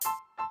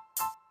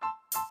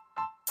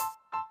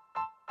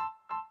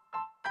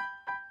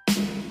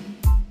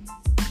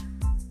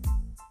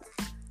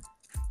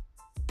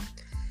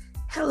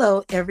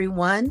Hello,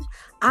 everyone.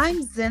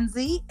 I'm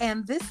Zenzi,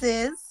 and this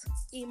is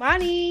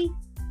Imani.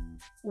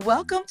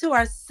 welcome to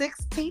our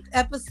 16th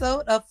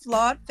episode of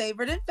Flawed,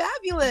 Favored, and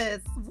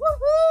Fabulous.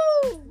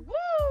 Woohoo!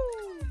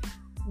 Woo!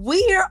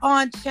 We are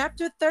on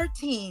chapter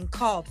 13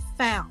 called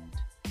Found.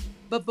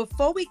 But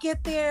before we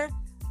get there,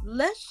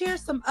 let's share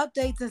some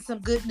updates and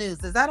some good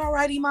news. Is that all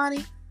right, Imani?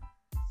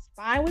 It's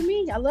fine with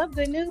me. I love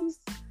good news.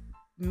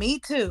 Me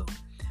too.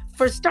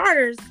 For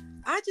starters,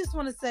 I just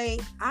want to say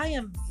I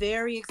am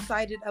very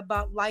excited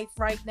about life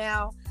right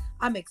now.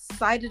 I'm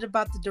excited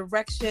about the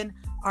direction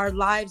our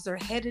lives are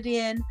headed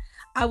in.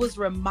 I was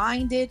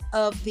reminded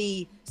of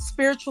the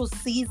spiritual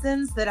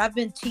seasons that I've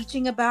been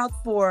teaching about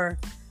for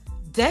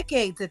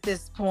decades at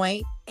this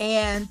point.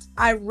 And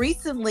I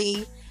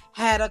recently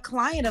had a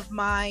client of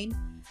mine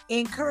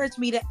encourage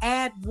me to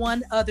add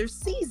one other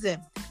season.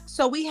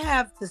 So we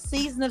have the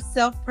season of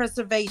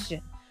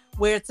self-preservation,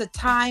 where it's a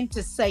time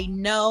to say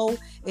no.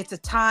 It's a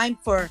time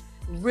for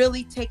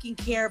really taking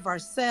care of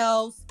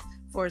ourselves,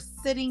 for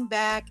sitting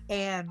back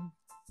and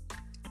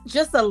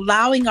just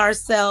allowing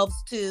ourselves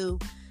to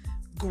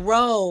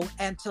grow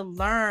and to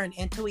learn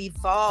and to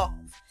evolve.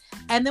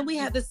 And then we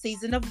have the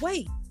season of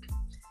wait.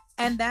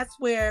 And that's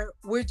where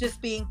we're just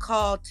being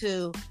called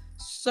to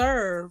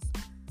serve.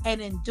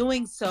 And in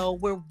doing so,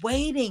 we're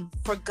waiting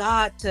for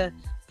God to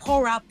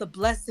pour out the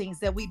blessings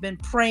that we've been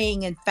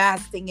praying and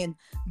fasting and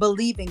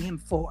believing Him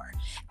for.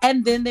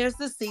 And then there's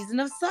the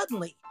season of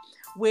suddenly,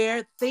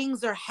 where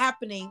things are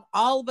happening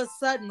all of a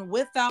sudden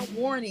without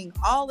warning,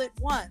 all at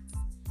once.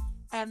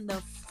 And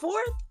the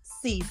fourth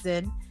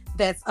season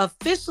that's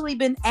officially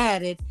been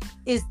added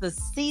is the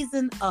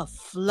season of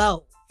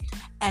flow.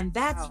 And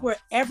that's where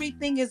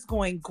everything is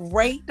going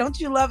great. Don't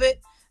you love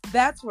it?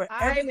 That's where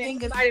everything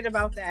I'm excited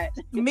about that.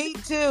 Me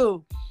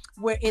too.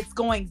 Where it's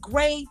going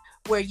great,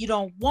 where you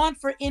don't want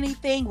for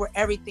anything, where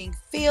everything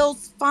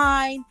feels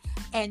fine,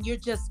 and you're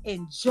just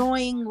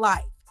enjoying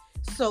life.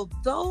 So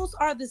those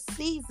are the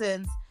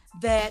seasons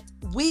that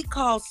we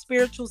call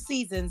spiritual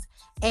seasons.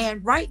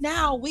 And right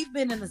now, we've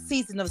been in the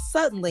season of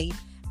suddenly.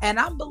 And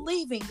I'm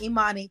believing,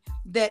 Imani,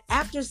 that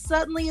after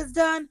suddenly is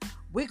done,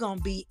 we're going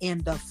to be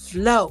in the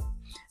flow.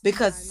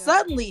 Because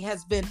suddenly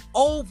has been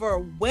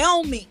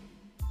overwhelming.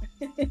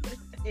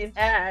 It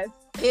has.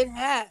 It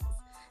has.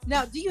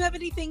 Now, do you have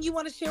anything you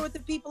want to share with the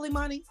people,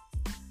 Imani?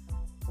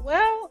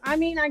 Well,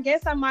 I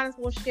guess I might as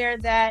well share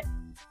that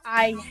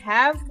I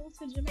have moved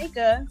to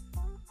Jamaica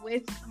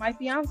with my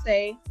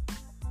fiance.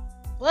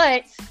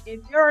 But if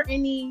there are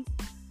any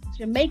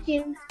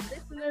Jamaican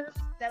listeners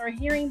that are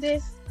hearing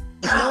this,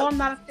 no, I'm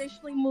not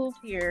officially moved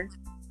here.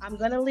 I'm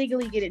going to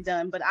legally get it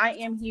done, but I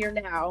am here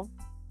now,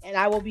 and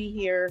I will be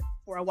here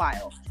for a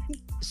while.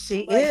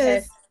 She But is.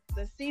 yes,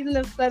 the season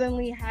of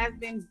suddenly has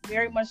been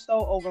very much so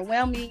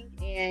overwhelming,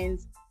 and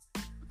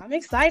I'm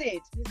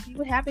excited to see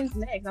what happens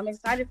next. I'm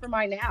excited for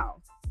my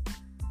now.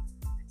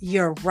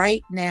 You're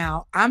right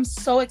now. I'm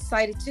so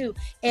excited too.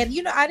 And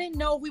I didn't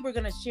know we were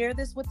going to share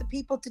this with the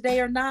people today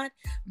or not,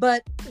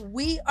 but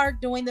we are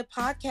doing the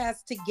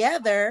podcast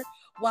together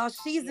while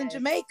she's in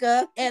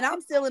Jamaica and I'm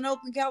still in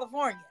Oakland,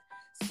 California.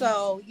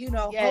 So,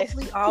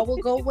 hopefully all will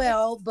go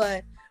well,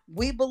 but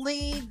we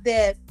believe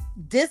that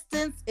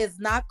distance is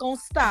not going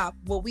to stop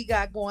what we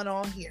got going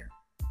on here.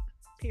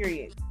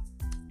 Period.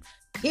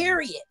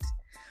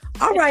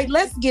 All right,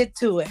 let's get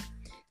to it.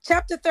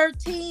 Chapter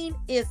 13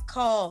 is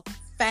called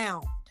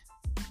Found.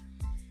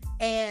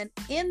 And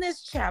in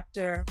this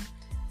chapter,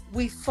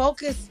 we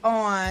focus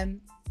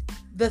on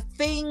the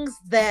things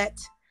that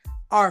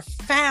are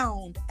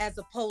found as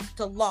opposed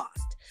to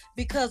lost.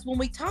 Because when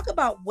we talk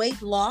about weight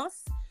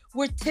loss,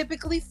 we're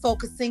typically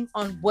focusing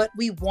on what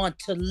we want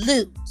to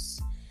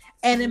lose.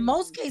 And in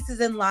most cases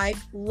in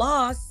life,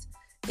 loss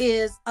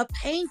is a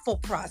painful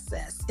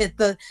process.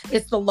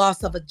 It's the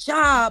loss of a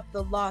job,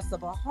 the loss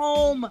of a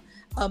home,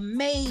 a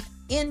mate,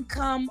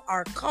 income,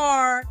 our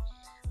car.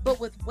 But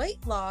with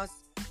weight loss,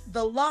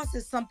 the loss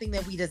is something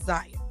that we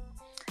desire.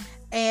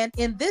 And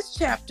in this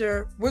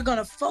chapter, we're going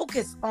to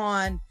focus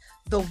on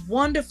the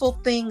wonderful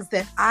things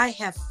that I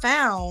have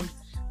found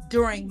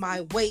during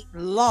my weight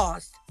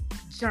loss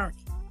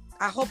journey.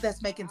 I hope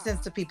that's making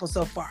sense to people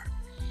so far.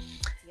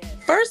 Yes.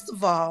 First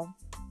of all,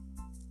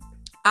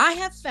 I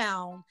have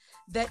found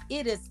that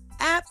it is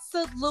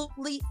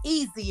absolutely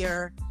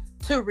easier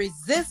to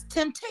resist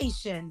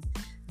temptation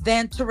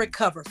than to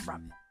recover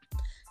from it.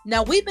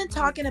 Now, we've been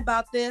talking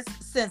about this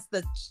since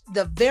the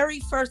very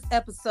first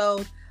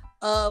episode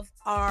of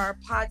our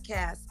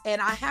podcast.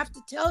 And I have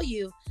to tell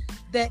you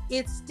that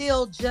it's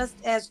still just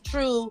as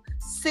true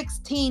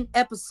 16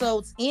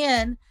 episodes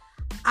in.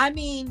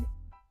 Even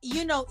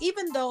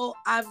though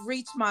I've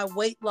reached my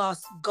weight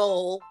loss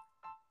goal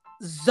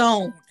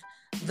zone,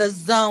 the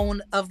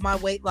zone of my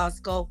weight loss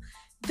goal,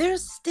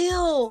 there's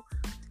still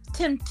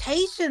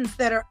temptations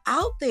that are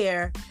out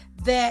there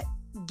that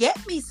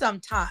get me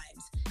sometimes.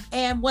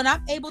 And when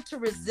I'm able to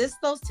resist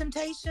those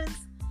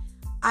temptations,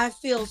 I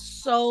feel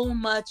so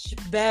much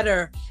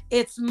better.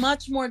 It's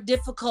much more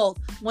difficult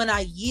when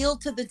I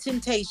yield to the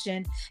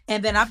temptation,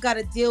 and then I've got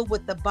to deal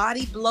with the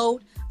body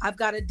bloat. I've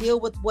got to deal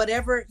with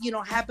whatever,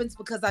 happens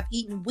because I've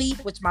eaten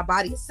wheat, which my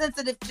body is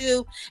sensitive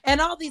to,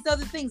 and all these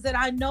other things that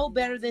I know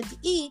better than to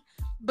eat.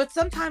 But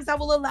sometimes I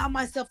will allow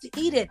myself to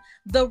eat it.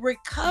 The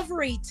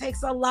recovery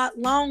takes a lot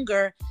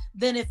longer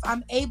than if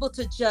I'm able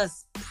to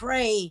just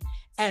pray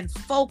and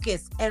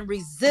focus and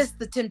resist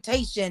the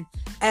temptation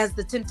as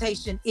the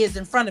temptation is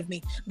in front of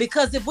me.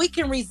 Because if we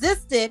can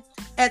resist it,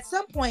 at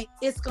some point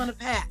it's going to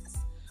pass.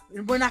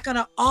 We're not going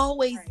to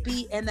always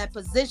be in that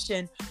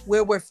position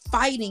where we're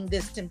fighting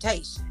this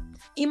temptation.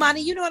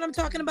 Imani, you know what I'm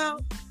talking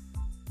about?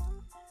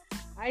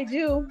 I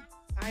do.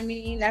 I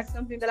mean, that's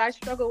something that I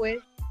struggle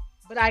with.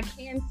 But I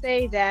can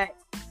say that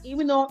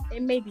even though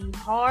it may be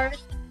hard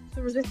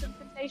to resist the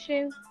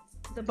temptation,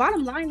 the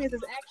bottom line is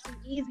it's actually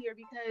easier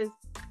because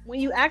when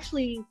you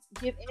actually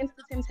give in to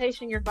the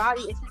temptation, your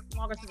body, it takes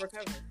longer to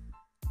recover.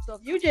 So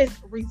if you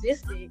just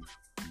resist it,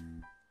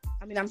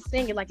 I mean, I'm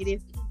saying it like it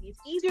is easy. It's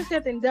easier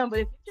said than done, but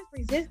if you just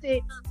resist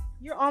it,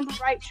 you're on the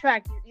right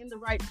track. You're in the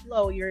right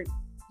flow. Your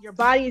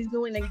body is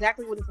doing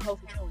exactly what it's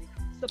supposed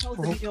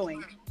to be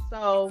doing.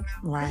 So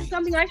This is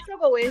something I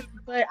struggle with,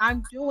 but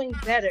I'm doing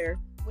better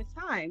with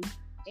time.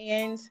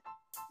 And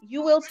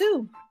you will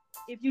too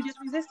if you just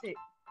resist it.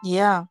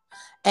 Yeah.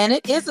 And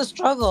it is a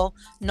struggle.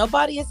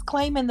 Nobody is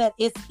claiming that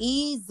it's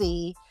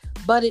easy,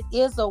 but it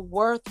is a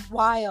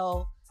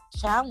worthwhile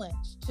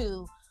challenge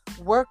to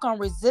work on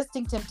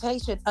resisting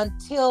temptation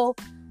until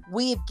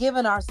we've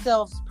given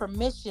ourselves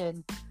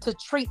permission to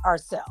treat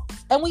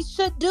ourselves. And we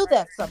should do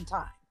that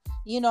sometime.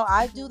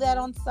 I do that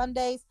on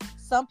Sundays.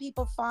 Some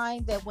people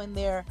find that when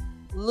they're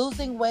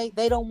losing weight,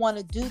 they don't want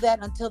to do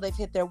that until they've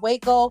hit their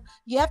weight goal.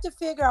 You have to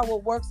figure out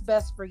what works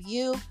best for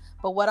you.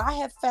 But what I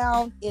have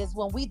found is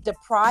when we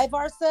deprive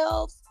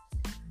ourselves,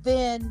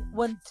 then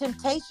when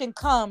temptation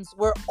comes,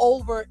 we're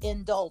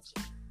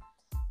overindulging.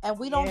 And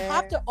we don't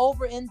have to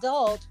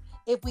overindulge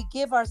if we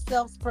give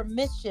ourselves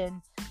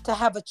permission to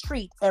have a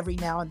treat every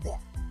now and then.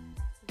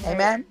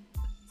 Amen?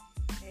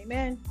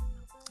 Amen.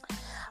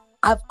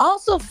 I've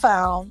also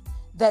found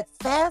that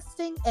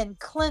fasting and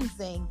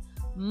cleansing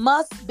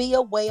must be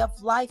a way of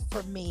life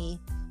for me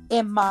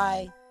in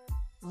my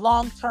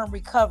long-term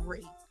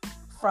recovery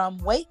from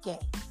weight gain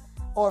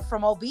or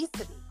from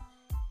obesity.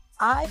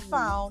 I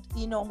found,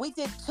 we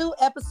did 2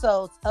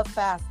 episodes of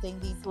fasting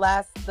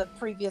the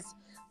previous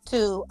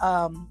 2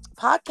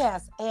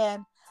 podcasts,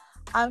 and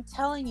I'm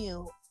telling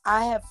you,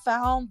 I have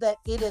found that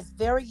it is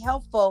very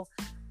helpful,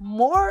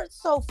 more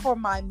so for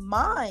my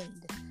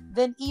mind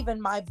than even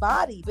my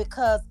body,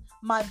 because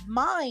my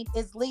mind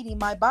is leading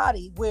my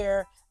body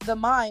where the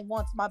mind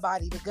wants my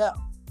body to go.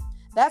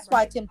 That's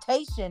why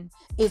temptation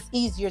is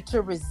easier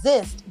to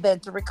resist than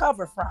to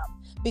recover from,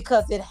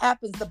 because it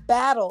happens, the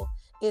battle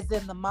is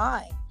in the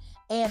mind.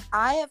 And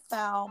I have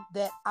found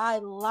that I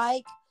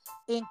like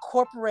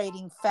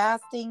incorporating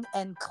fasting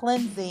and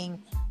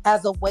cleansing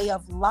as a way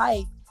of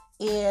life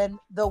in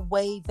the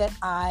way that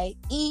I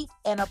eat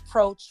and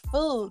approach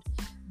food,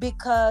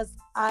 because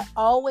I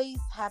always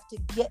have to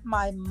get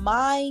my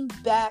mind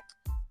back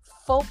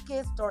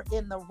focused or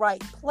in the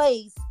right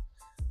place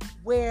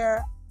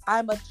where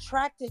I'm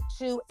attracted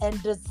to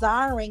and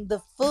desiring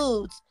the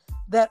foods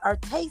that are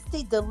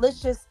tasty,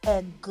 delicious,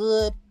 and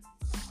good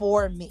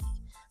for me.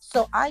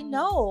 So I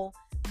know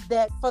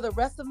that for the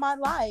rest of my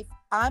life,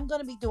 I'm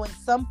going to be doing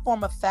some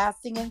form of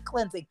fasting and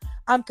cleansing.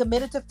 I'm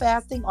committed to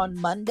fasting on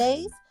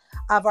Mondays.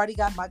 I've already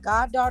got my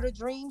goddaughter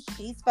Dream.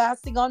 She's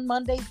fasting on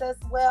Mondays as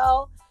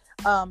well.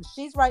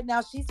 She's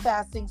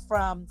fasting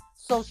from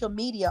social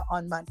media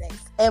on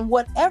Mondays. And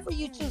whatever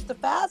you choose to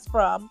fast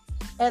from,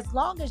 as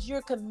long as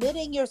you're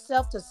committing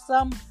yourself to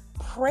some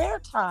prayer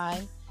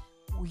time,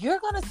 you're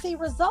going to see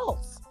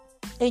results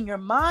in your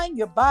mind,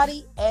 your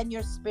body, and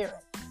your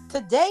spirit.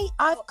 Today,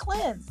 I've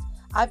cleansed.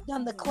 I've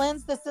done the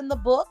cleanse that's in the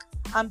book.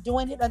 I'm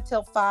doing it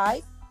until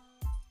 5.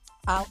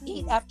 I'll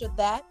eat after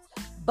that.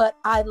 But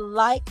I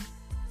like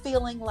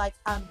feeling like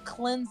I'm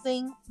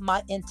cleansing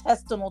my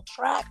intestinal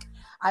tract.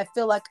 I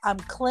feel like I'm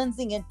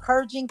cleansing and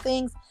purging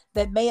things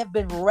that may have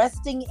been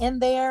resting in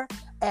there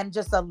and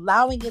just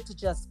allowing it to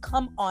just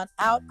come on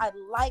out. I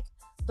like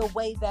the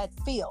way that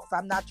feels.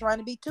 I'm not trying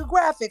to be too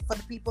graphic for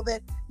the people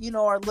that,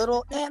 are a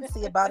little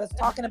antsy about us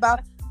talking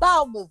about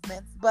bowel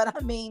movements. But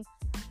I mean,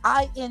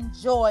 I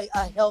enjoy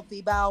a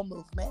healthy bowel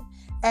movement,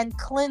 and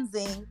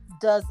cleansing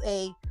does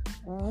a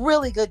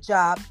really good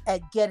job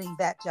at getting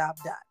that job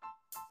done.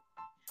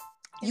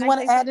 You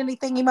want to add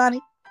anything,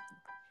 Imani?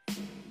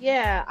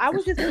 Yeah, I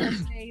was just going to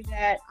say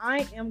that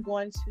I am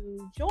going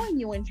to join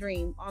you in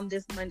Dream on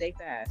this Monday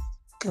fast.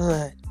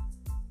 Good.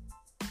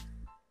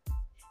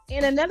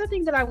 And another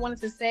thing that I wanted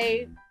to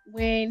say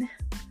when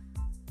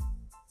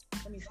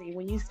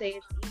you say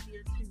it's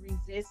easier to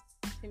resist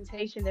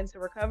temptation than to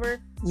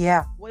recover.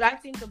 Yeah. What I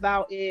think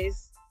about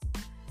is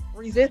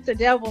resist the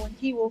devil and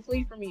he will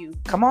flee from you.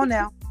 Come on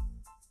now.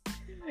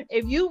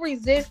 If you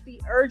resist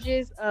the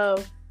urges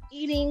of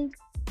eating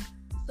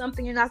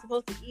something you're not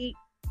supposed to eat,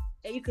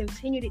 and you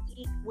continue to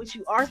eat what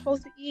you are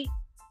supposed to eat,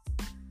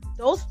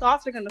 those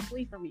thoughts are going to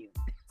flee from you.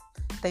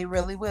 They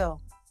really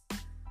will. And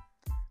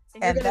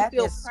you're And going to that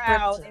feel is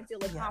proud scripture. and feel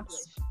Yes.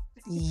 accomplished. Sorry.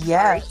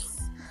 Yes.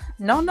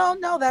 No, no,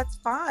 no, that's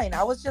fine.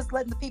 I was just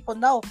letting the people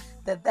know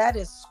that that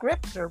is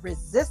scripture.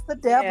 Resist the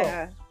devil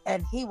Yeah.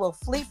 and he will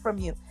flee from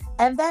you.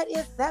 And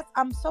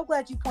I'm so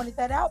glad you pointed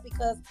that out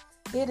because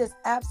it is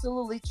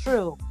absolutely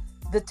true.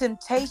 The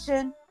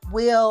temptation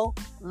will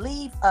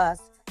leave us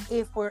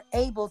if we're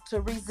able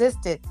to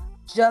resist it,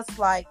 just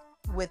like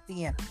with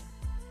the enemy.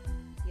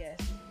 Yes.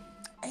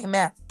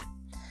 Amen.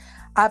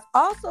 I've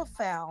also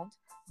found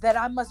that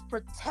I must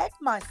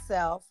protect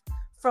myself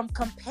from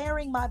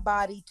comparing my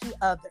body to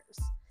others.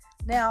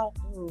 Now,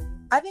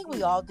 I think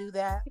we all do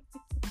that,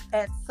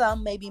 and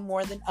some maybe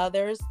more than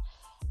others.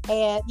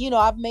 And,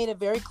 I've made it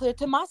very clear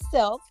to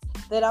myself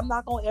that I'm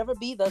not going to ever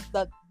be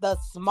the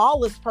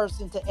smallest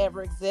person to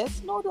ever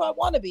exist, nor do I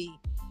want to be.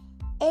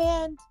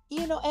 And,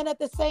 and at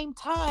the same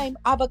time,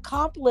 I've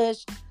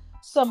accomplished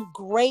some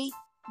great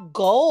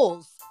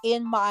goals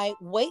in my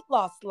weight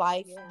loss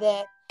life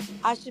that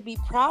I should be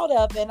proud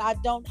of. And I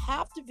don't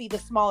have to be the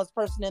smallest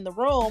person in the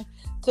room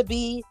to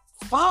be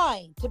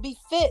fine, to be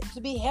fit, to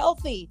be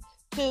healthy,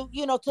 to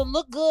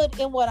look good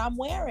in what I'm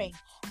wearing.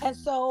 And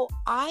so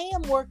I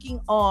am working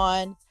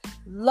on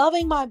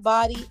loving my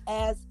body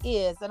as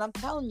is. And I'm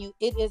telling you,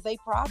 it is a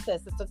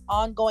process. It's an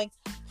ongoing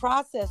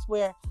process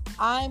where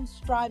I'm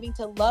striving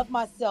to love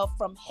myself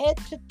from head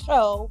to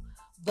toe,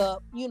 the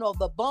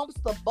bumps,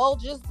 the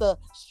bulges, the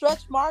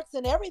stretch marks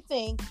and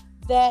everything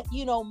that,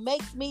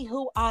 makes me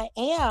who I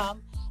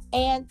am,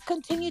 and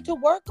continue to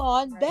work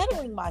on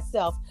bettering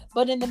myself.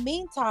 But in the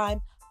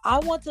meantime, I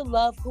want to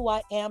love who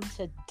I am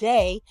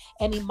today.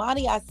 And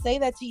Imani, I say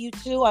that to you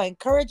too. I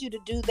encourage you to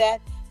do that,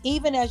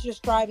 even as you're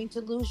striving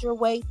to lose your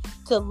weight,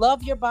 to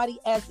love your body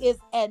as is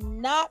and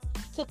not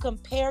to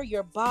compare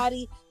your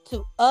body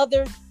to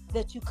others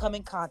that you come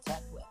in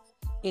contact with.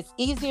 It's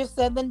easier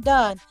said than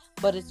done,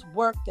 but it's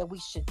work that we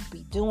should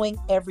be doing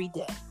every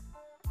day.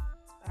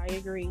 I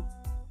agree.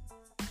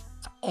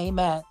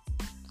 Amen.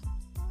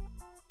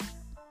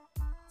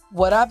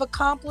 What I've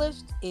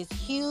accomplished is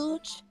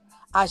huge.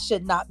 I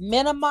should not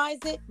minimize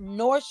it,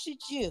 nor should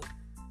you.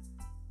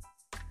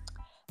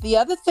 The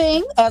other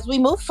thing, as we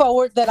move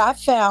forward, that I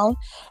found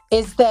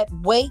is that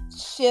weight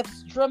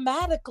shifts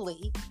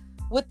dramatically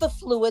with the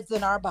fluids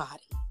in our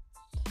body.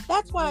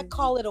 That's why I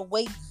call it a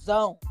weight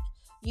zone.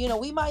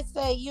 We might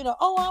say,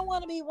 oh, I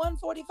want to be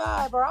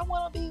 145 or I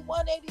want to be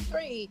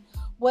 183.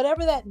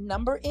 Whatever that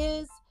number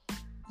is,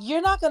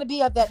 you're not going to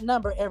be at that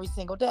number every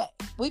single day.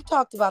 We've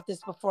talked about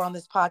this before on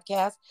this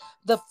podcast.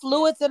 The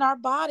fluids in our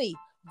body,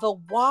 the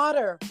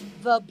water,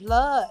 the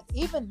blood,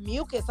 even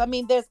mucus. I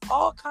mean, there's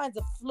all kinds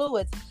of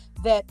fluids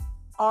that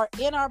are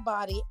in our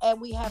body, and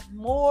we have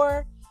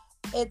more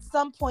at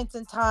some points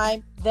in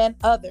time than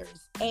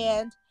others.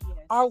 And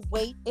our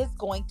weight is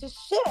going to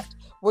shift.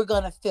 We're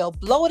going to feel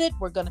bloated.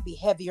 We're going to be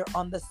heavier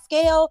on the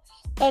scale,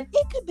 and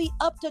it could be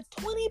up to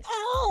 20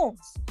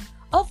 pounds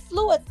of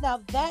fluids.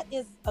 Now, that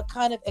is a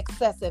kind of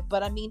excessive,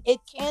 but I mean, it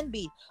can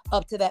be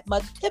up to that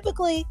much.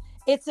 Typically,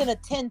 it's in a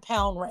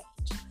 10-pound range.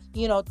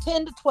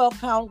 10 to 12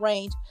 pound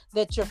range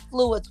that your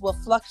fluids will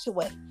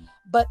fluctuate.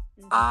 But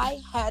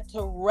I had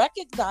to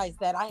recognize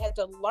that. I had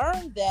to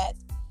learn that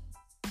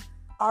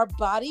our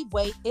body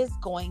weight is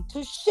going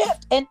to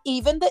shift, and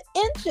even the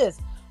inches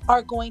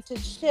are going to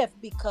shift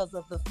because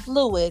of the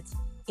fluids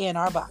in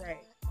our body. Right.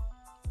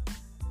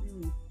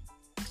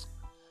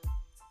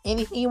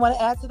 Anything you want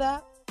to add to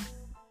that?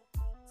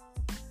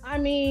 I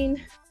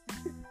mean,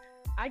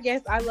 I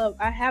guess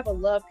I have a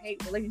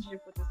love-hate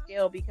relationship with the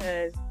scale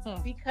because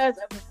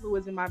of the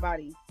fluids in my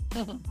body.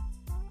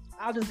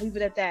 I'll just leave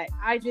it at that.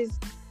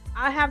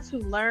 I have to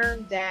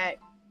learn that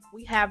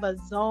we have a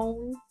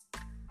zone.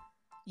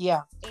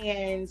 Yeah.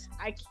 And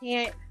I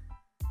can't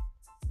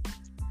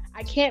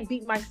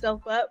beat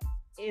myself up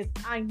if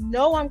I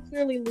know I'm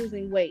clearly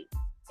losing weight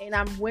and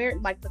I'm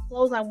wearing, like, the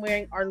clothes I'm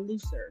wearing are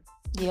looser.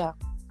 Yeah.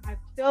 I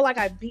feel like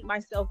I beat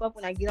myself up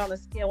when I get on the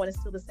scale and it's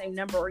still the same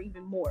number or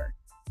even more.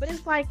 But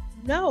it's like,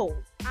 no,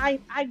 I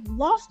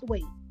lost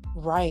weight.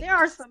 Right. There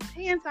are some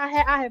pants I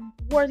had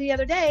wore the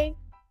other day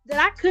that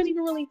I couldn't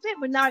even really fit,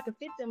 but now I can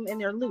fit them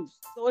and they're loose.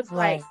 So it's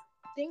like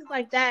things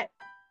like that.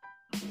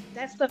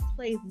 That stuff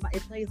plays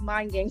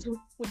mind games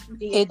with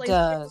me. It plays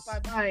does.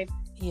 with my mind.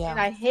 Yeah. And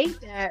I hate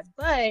that,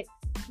 but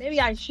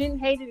maybe I shouldn't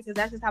hate it because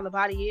that's just how the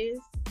body is,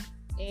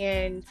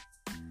 and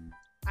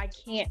I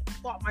can't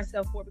fault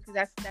myself for it because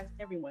that's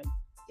everyone.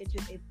 It's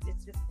just a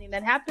thing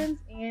that happens,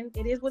 and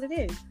it is what it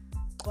is.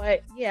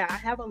 But yeah, I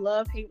have a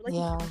love-hate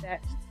relationship with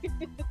that.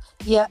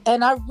 Yeah,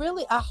 and I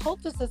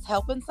hope this is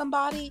helping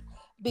somebody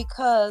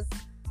because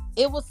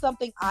it was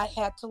something I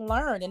had to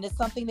learn, and it's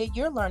something that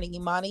you're learning,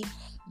 Imani,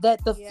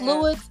 that the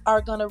fluids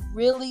are going to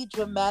really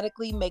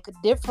dramatically make a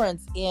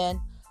difference in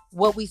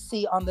what we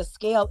see on the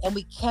scale, and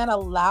we can't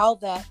allow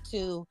that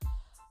to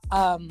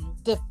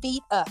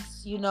defeat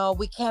us.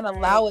 We can't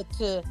allow it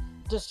to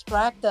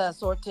distract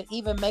us or to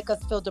even make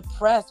us feel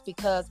depressed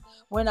because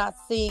we're not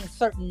seeing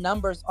certain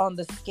numbers on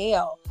the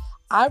scale.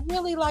 I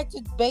really like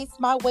to base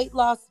my weight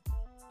loss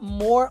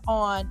more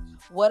on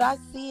what I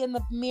see in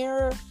the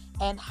mirror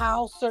and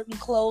how certain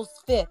clothes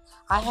fit.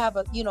 I have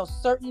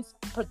certain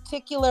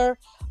particular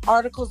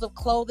articles of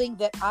clothing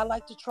that I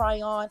like to try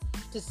on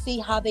to see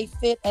how they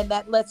fit, and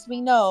that lets me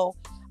know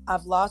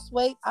I've lost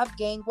weight, I've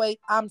gained weight,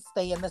 I'm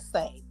staying the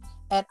same.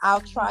 And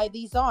I'll try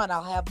these on.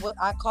 I'll have what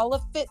I call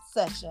a fit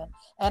session,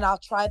 and I'll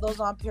try those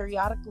on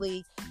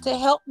periodically to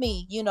help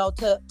me,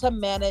 to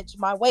manage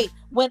my weight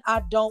when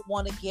I don't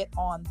want to get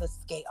on the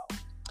scale.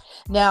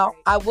 Now,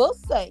 I will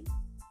say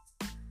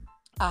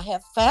I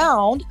have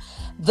found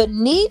the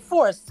need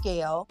for a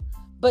scale,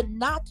 but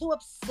not to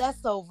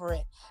obsess over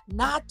it,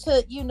 not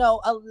to,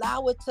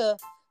 allow it to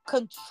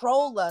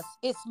control us.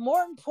 It's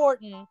more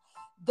important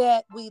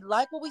that we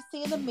like what we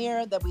see in the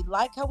mirror, that we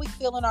like how we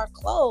feel in our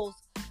clothes,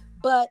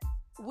 but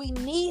we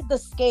need the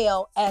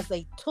scale as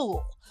a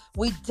tool.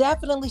 We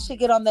definitely should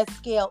get on that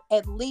scale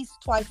at least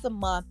twice a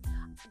month.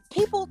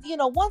 People,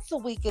 once a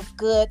week is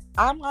good.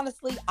 I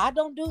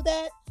don't do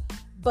that,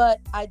 but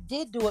I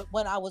did do it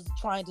when I was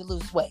trying to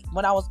lose weight.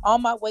 When I was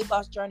on my weight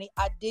loss journey,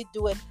 I did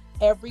do it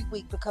every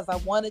week because I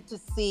wanted to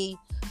see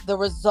the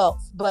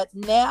results. But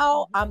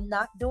now I'm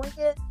not doing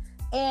it.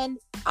 And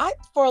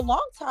for a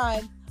long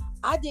time,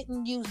 I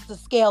didn't use the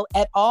scale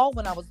at all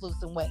when I was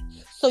losing weight.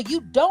 So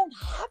you don't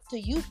have to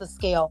use the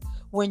scale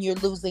when you're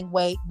losing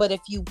weight. But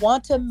if you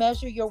want to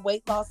measure your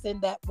weight loss in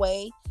that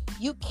way,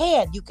 you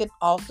can. You can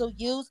also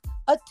use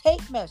a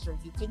tape measure.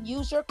 You can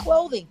use your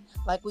clothing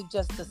like we've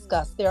just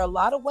discussed. There are a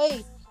lot of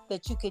ways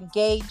that you can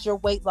gauge your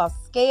weight loss.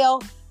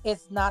 Scale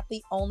is not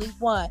the only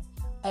one.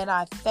 And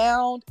I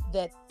found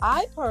that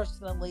I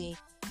personally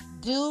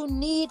do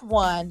need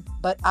one,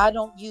 but I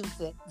don't use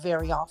it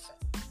very often.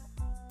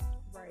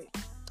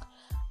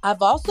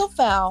 I've also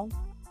found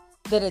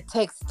that it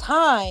takes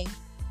time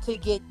to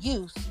get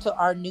used to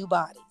our new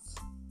bodies.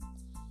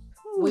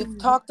 We've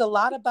talked a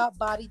lot about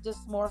body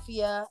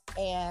dysmorphia,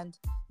 and,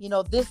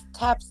 this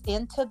taps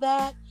into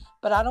that,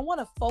 but I don't want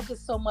to focus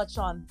so much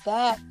on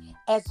that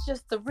as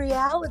just the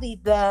reality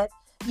that,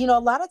 a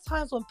lot of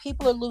times when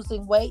people are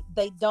losing weight,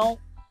 they don't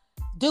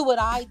do what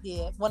I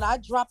did. When I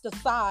dropped a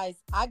size,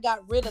 I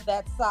got rid of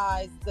that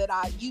size that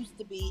I used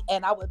to be,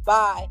 and I would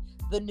buy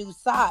the new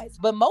size.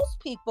 But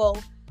most people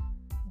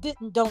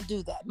don't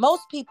do that.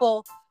 Most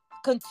people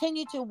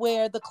continue to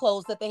wear the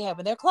clothes that they have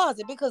in their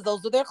closet because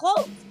those are their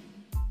clothes.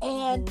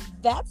 And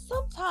that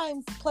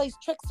sometimes plays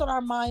tricks on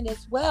our mind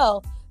as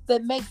well,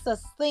 that makes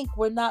us think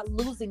we're not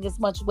losing as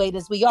much weight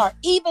as we are.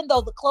 Even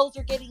though the clothes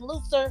are getting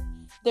looser,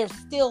 they're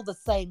still the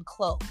same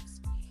clothes.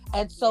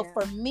 And so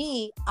for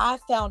me, I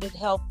found it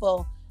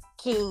helpful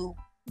to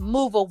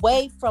move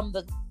away from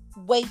the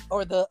weight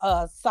or the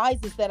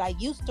sizes that I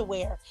used to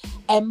wear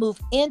and move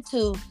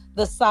into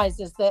the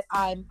sizes that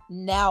I'm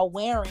now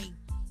wearing.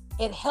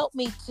 It helped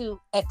me to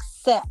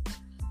accept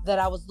that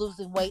I was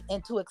losing weight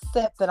and to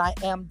accept that I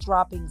am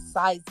dropping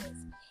sizes.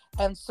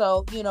 And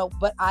so,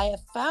 but I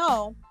have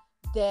found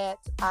that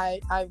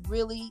I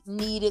really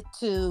needed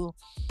to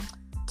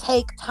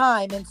take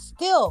time, and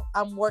still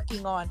I'm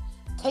working on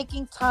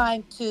taking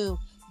time to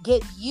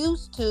get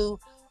used to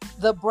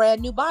the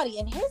brand new body.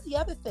 And here's the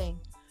other thing.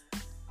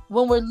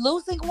 When we're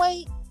losing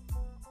weight,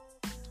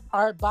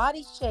 our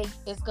body shape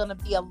is going to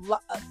be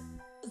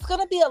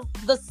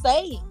the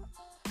same.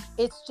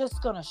 It's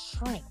just going to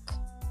shrink.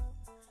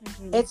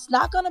 It's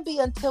not going to be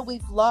until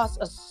we've lost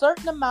a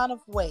certain amount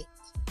of weight,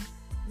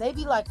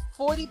 maybe like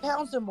 40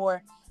 pounds or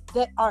more,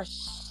 that our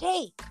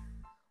shape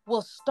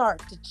will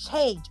start to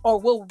change, or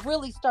we'll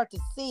really start to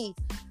see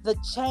the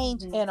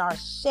change in our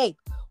shape.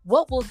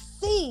 What we'll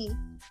see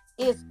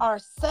is our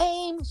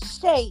same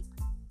shape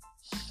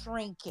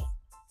shrinking.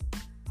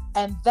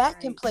 And that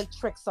can play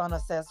tricks on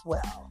us as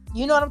well.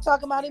 You know what I'm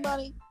talking about,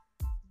 Imani?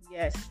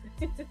 Yes,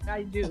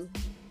 I do.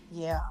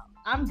 Yeah.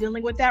 I'm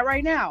dealing with that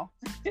right now.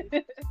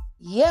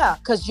 Yeah,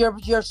 because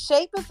your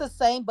shape is the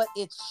same, but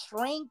it's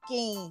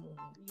shrinking.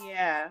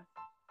 Yeah.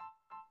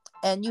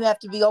 And you have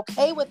to be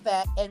okay with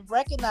that and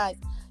recognize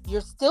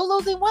you're still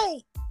losing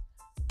weight,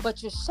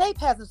 but your shape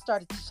hasn't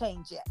started to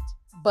change yet,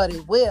 but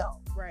it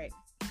will. Right.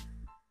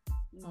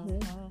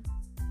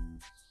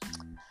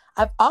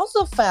 I've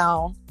also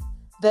found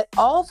that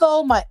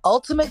although my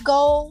ultimate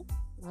goal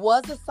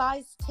was a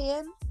size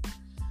 10,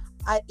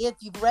 if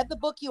you've read the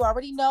book, you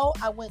already know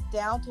I went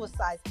down to a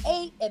size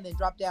 8 and then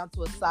dropped down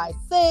to a size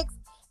 6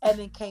 and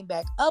then came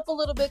back up a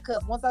little bit,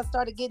 because once I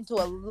started getting to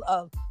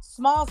a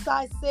small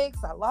size 6,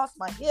 I lost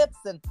my hips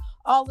and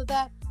all of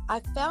that. I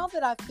found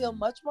that I feel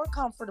much more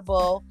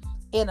comfortable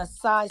in a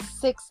size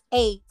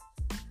 6'8",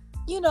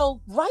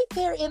 right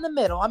there in the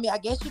middle. I mean, I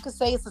guess you could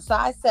say it's a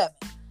size 7.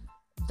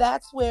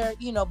 That's where,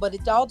 but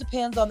it all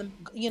depends on the,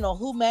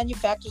 who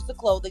manufactures the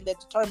clothing that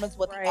determines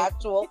what the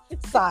actual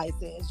size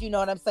is. You know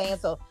what I'm saying?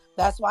 So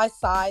that's why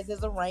size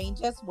is a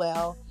range as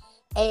well.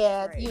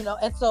 And,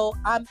 and so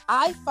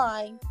I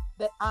find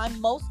that I'm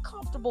most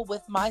comfortable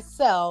with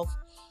myself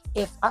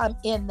if I'm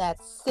in that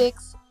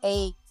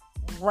 6'8"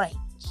 range.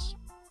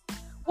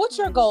 What's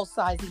your goal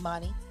size,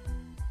 Imani,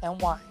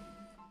 and why?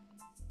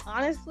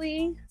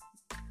 Honestly,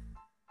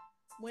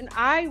 when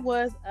I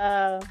was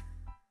a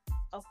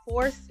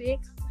 4'6",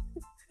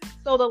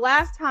 so the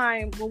last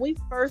time when we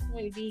first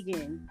went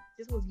vegan,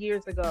 this was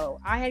years ago,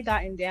 I had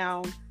gotten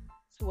down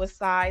to a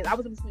size, I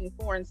was in between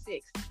 4 and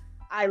 6.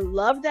 I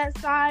love that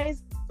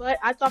size, but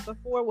I thought the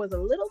 4 was a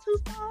little too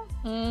small.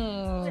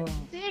 But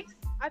 6,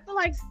 I feel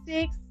like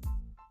 6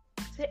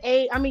 to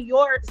 8. I mean,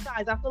 your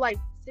size, I feel like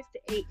 6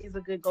 to 8 is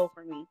a good goal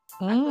for me.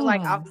 I feel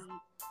like I'll be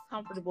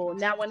comfortable.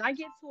 Now, when I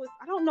get to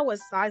I don't know what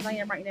size I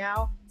am right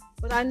now,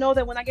 but I know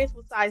that when I get to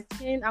a size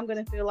 10, I'm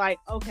gonna feel like,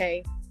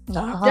 okay,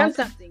 I've done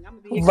something. I'm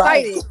gonna be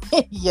excited.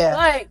 Right. Yeah.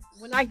 But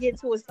when I get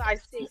to a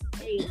size 6,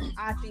 8,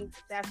 I think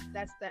that's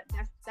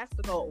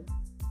the goal.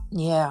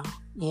 Yeah.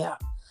 Yeah.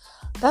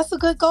 That's a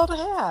good goal to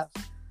have.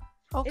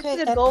 Okay.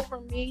 It's a good goal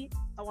for me.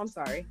 Oh, I'm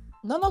sorry.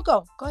 No,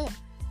 go ahead.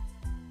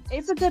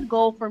 It's a good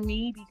goal for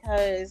me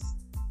because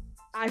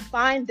I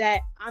find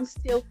that I'm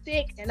still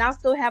thick and I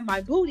still have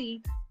my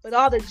booty, but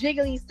all the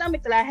jiggly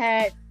stomach that I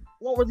had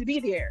won't really be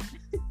there.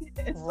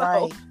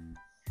 Right.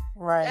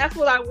 That's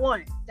what I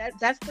want.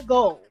 That's the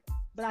goal.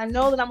 But I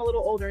know that I'm a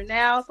little older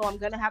now, so I'm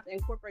gonna have to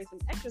incorporate some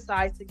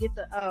exercise to get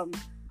the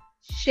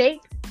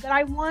shape that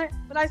I want.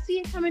 But I see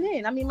it coming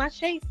in. I mean, my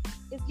shape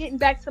is getting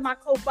back to my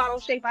Coke bottle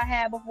shape I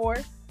had before.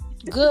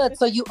 Good.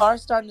 So you are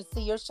starting to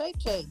see your shape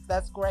change.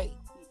 That's great.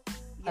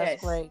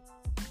 That's great.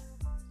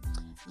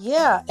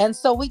 Yeah. And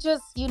so we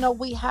just,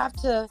 we have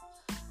to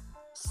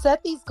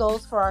set these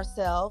goals for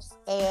ourselves.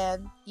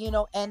 And,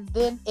 and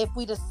then if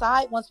we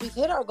decide once we've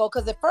hit our goal,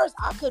 because at first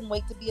I couldn't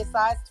wait to be a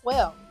size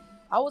 12.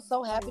 I was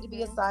so happy to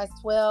be a size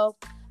 12.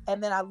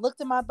 And then I looked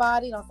at my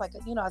body and I was like,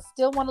 I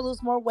still want to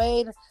lose more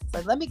weight.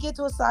 So let me get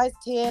to a size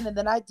 10. And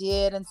then I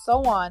did, and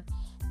so on.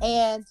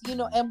 And,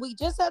 and we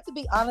just have to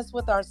be honest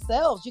with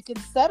ourselves. You can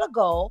set a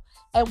goal.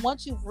 And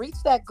once you've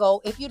reached that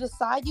goal, if you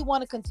decide you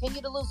want to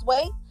continue to lose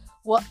weight,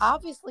 well,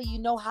 obviously, you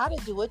know how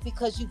to do it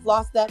because you've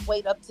lost that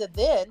weight up to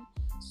then.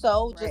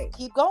 So just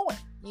keep going,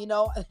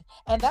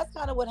 and that's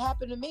kind of what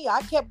happened to me.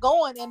 I kept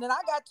going and then I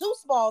got too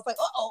small. It's like,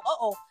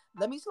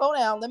 let me slow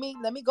down. Let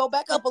me go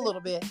back up a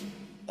little bit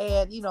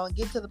and, and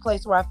get to the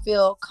place where I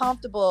feel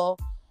comfortable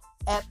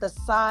at the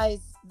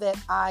size that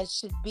I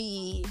should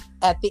be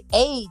at the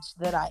age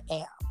that I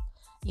am.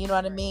 You know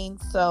what I mean?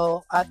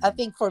 So I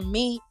think for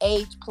me,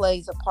 age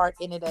plays a part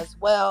in it as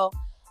well.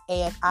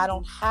 And I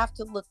don't have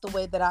to look the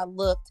way that I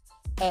looked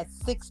at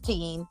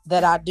 16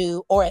 that I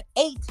do, or at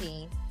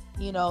 18,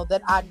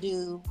 that I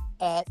do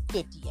at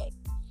 58.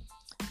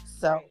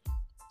 So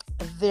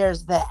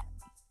there's that.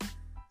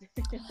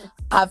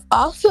 I've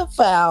also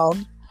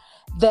found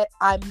that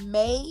I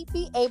may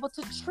be able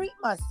to treat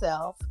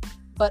myself,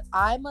 but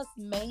I must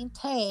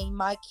maintain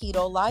my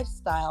keto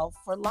lifestyle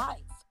for life.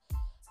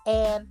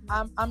 And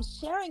I'm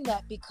sharing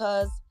that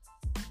because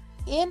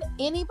in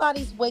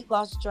anybody's weight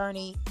loss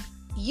journey,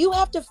 you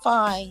have to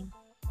find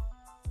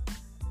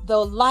the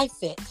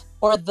life it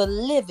or the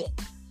live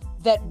it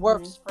that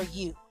works for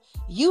you.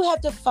 You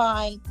have to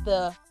find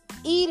the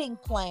eating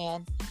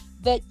plan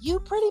that you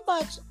pretty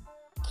much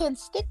can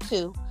stick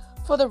to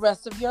for the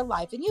rest of your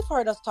life. And you've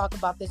heard us talk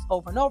about this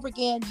over and over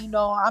again.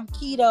 I'm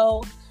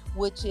keto,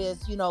 which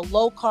is,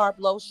 low carb,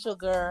 low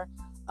sugar,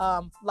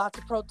 lots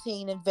of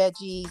protein and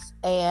veggies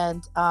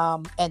and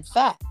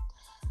fat.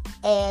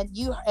 And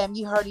you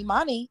heard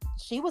Imani,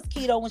 she was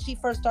keto when she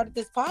first started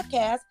this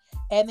podcast,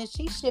 and then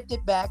she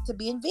shifted back to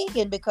being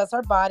vegan because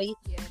her body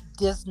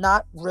does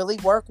not really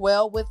work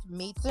well with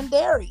meats and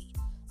dairy.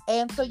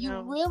 And so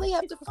you really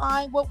have to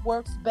find what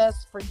works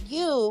best for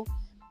you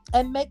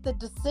and make the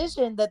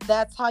decision that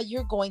that's how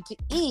you're going to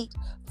eat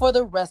for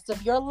the rest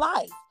of your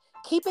life.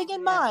 Keeping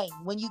in mind,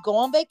 when you go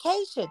on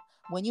vacation,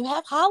 when you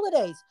have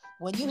holidays,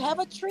 when you have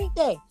a treat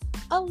day,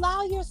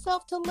 allow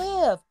yourself to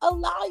live.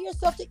 Allow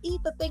yourself to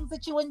eat the things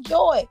that you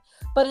enjoy.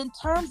 But in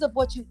terms of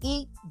what you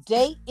eat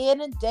day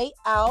in and day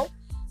out,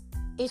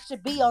 it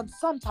should be on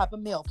some type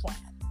of meal plan.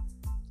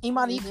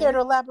 Imani, you care to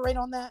elaborate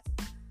on that?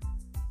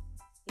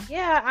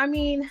 Yeah, I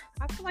mean,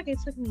 I feel like it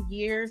took me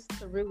years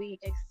to really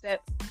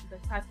accept the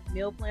type of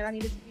meal plan I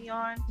needed to be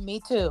on. Me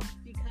too.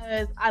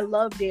 Because I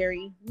love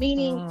dairy,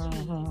 meaning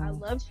cheese. I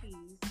love cheese.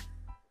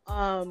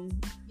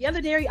 The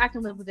other dairy I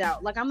can live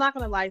without. Like, I'm not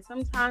gonna lie,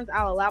 sometimes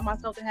I'll allow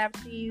myself to have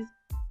cheese,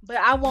 but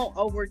I won't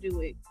overdo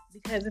it,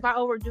 because if I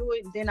overdo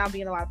it, then I'll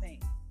be in a lot of pain.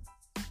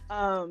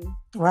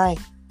 Right.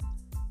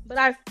 But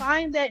I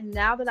find that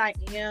now that I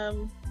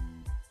am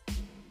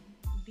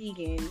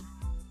vegan,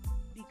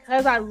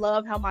 because I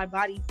love how my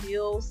body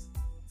feels,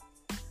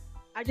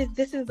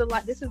 this is the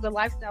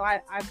lifestyle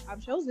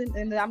I've chosen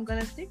and that I'm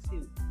gonna stick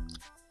to.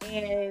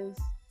 And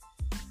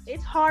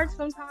it's hard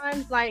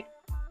sometimes, like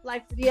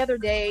the other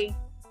day,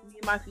 me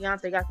and my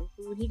fiance got some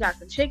food. He got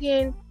some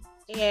chicken,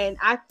 and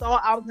I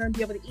thought I was gonna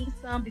be able to eat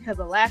some because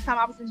the last time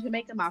I was in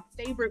Jamaica, my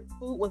favorite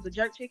food was the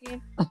jerk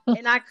chicken,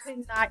 and I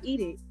could not eat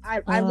it.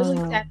 I literally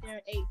sat there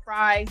and ate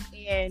fries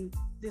and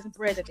this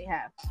bread that they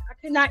have. I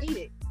could not eat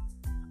it.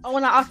 Oh,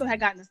 and I also had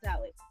gotten a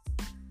salad.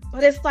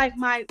 But it's like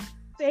my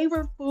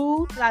favorite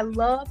food that I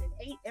loved and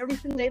ate every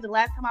single day. The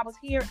last time I was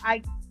here, I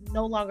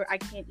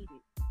can't eat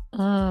it.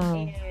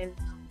 And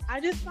I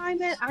just find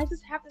that I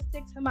just have to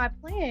stick to my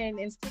plan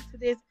and stick to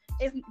this.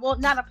 It's well,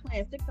 not a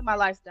plan. Stick to my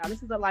lifestyle.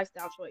 This is a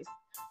lifestyle choice.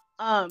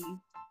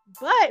 Um,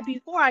 but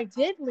before I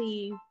did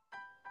leave,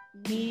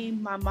 me,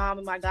 my mom,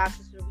 and my god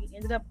sister, we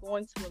ended up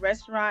going to a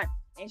restaurant,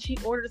 and she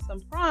ordered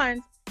some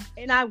prawns,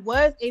 and I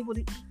was able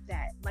to eat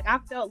that. Like I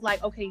felt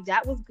like, okay,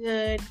 that was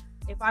good.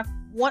 If I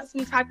want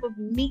some type of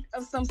meat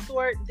of some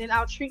sort, then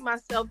I'll treat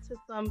myself to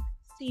some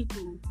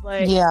seafood.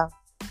 But Yeah.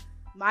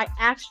 my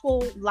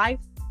actual life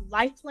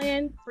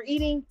plan for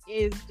eating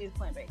is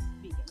plant based,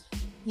 vegan.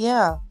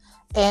 Yeah.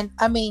 And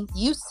I mean,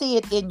 you see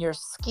it in your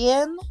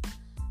skin.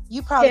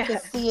 You probably Yeah, can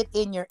see it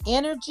in your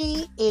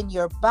energy, in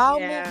your bowel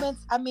yeah,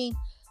 movements. I mean,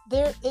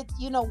 there it's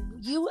you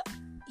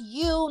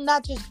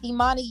not just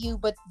Imani, you,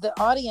 but the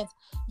audience,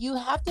 you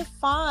have to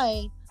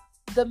find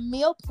the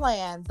meal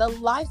plan, the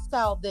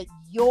lifestyle that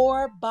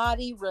your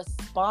body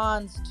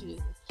responds to.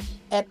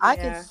 And I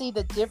can yeah. see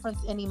the difference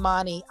in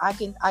Imani. I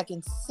can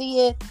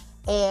see it,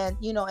 and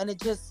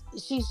and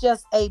she's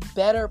just a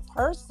better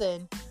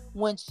person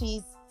when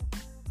she's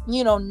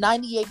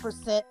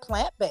 98%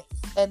 plant-based,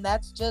 and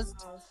that's just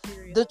Oh,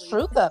 the seriously.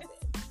 truth of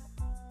it.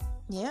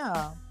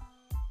 Yeah.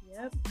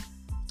 Yep.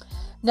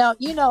 Now,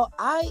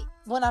 I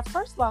when I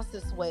first lost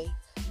this weight,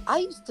 I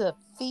used to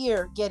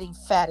fear getting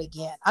fat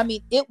again. I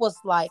mean, it was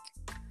like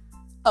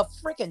a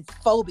freaking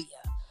phobia.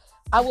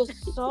 I was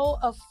so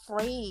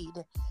afraid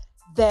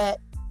that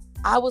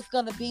I was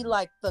gonna be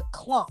like the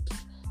clumps.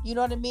 You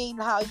know what I mean?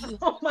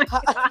 Oh my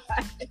How, god.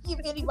 if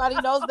anybody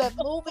knows that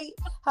movie,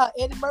 how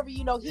Eddie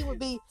Murphy,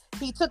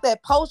 he took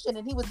that potion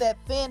and he was that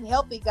thin,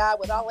 healthy guy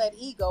with all that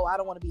ego. I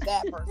don't want to be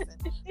that person,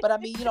 but I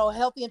mean,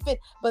 healthy and fit.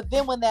 But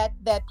then when that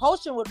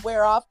potion would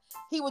wear off,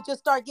 he would just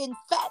start getting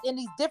fat in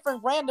these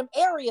different random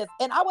areas,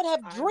 and I would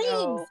have I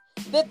dreams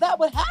know. that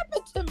would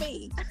happen to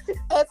me.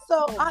 And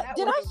so, Oh, I that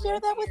did was I a share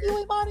real that with fear.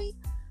 you, Imani?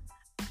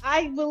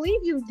 I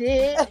believe you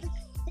did.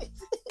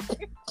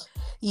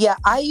 Yeah,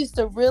 I used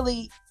to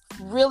really,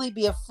 really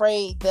be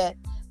afraid that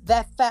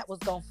fat was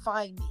gonna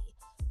find me,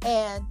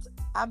 and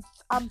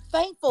I'm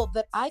thankful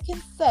that I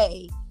can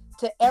say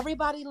to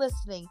everybody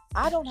listening,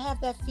 I don't have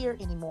that fear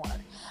anymore.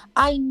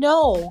 I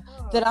know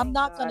Oh, that I'm thank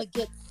not God. gonna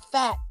get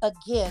fat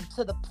again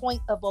to the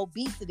point of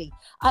obesity.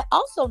 I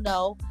also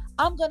know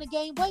I'm gonna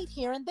gain weight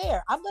here and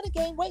there. I'm gonna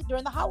gain weight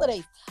during the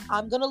holidays.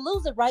 I'm gonna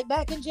lose it right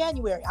back in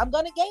January. I'm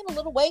gonna gain a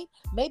little weight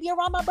maybe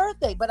around my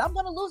birthday, but I'm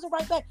gonna lose it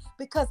right back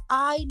because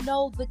I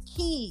know the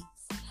keys,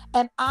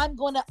 and I'm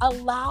going to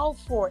allow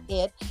for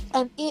it,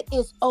 and it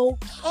is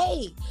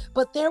okay.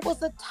 But there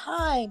was a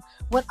time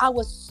when I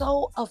was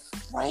so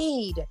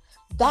afraid.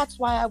 That's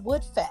why I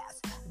would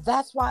fast.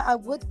 That's why I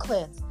would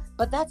cleanse.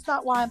 But that's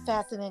not why I'm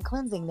fasting and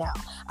cleansing now.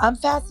 I'm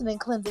fasting and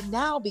cleansing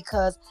now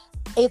because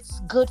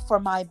it's good for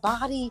my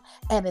body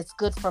and it's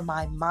good for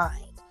my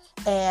mind.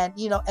 And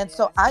Yeah.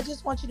 so I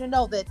just want you to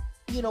know that,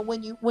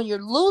 when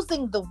you're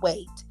losing the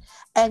weight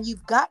and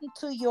you've gotten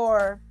to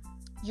your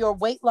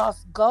weight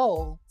loss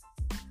goal,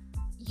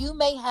 you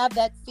may have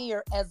that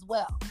fear as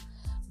well.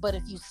 But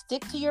if you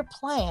stick to your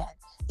plan,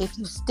 if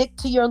you stick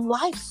to your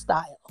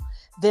lifestyle,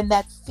 then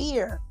that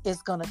fear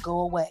is going to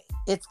go away.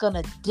 It's going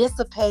to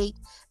dissipate.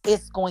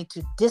 It's going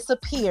to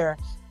disappear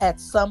at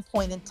some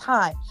point in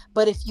time.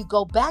 But if you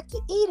go back to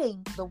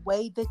eating the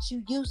way that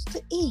you used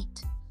to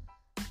eat,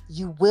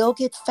 you will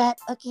get fat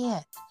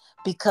again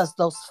because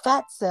those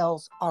fat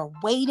cells are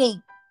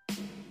waiting.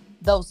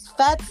 Those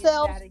fat Get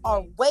cells that are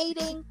again.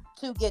 waiting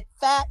to get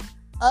fat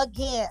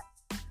again.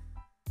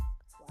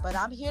 But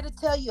Wow. I'm here to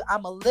tell you,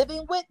 I'm a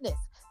living witness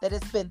that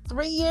it's been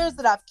 3 years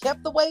that I've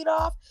kept the weight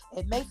off.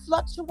 It may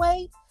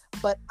fluctuate,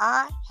 but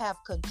I have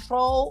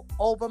control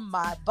over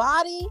my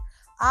body.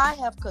 I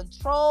have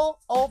control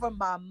over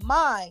my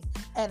mind.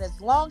 And as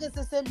long as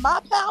it's in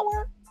my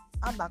power,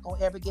 I'm not going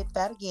to ever get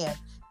fat again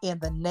in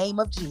the name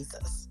of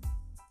Jesus.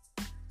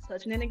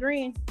 Touching and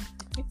agreeing.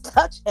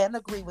 Touch and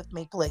agree with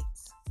me, please.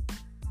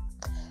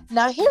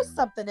 Now, here's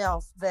something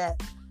else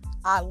that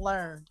I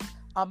learned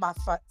on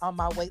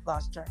my weight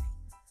loss journey.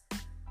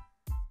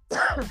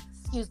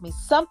 Excuse me,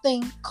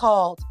 something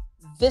called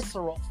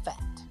visceral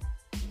fat.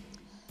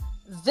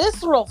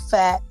 Visceral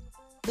fat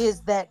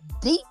is that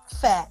deep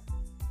fat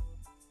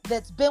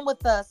that's been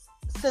with us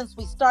since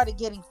we started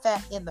getting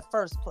fat in the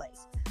first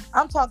place.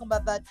 I'm talking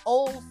about that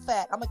old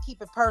fat. I'm going to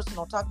keep it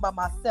personal, talk about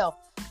myself.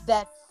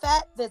 That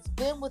fat that's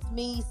been with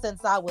me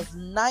since I was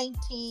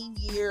 19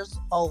 years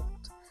old.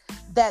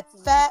 That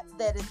fat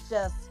that is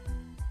just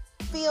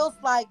feels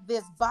like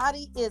this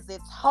body is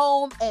its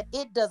home and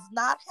it does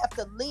not have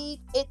to leave.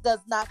 It does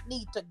not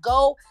need to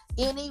go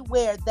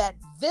anywhere. That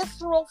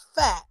visceral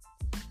fat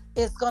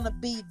is going to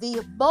be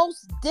the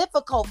most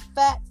difficult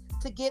fat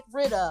to get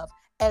rid of.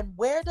 And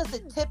where does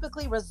it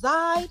typically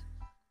reside?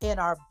 In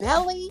our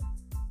belly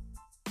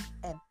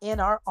and in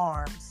our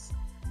arms.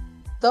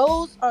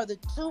 Those are the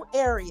two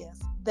areas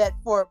that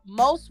for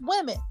most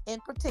women in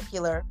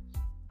particular,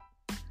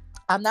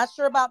 I'm not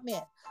sure about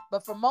men,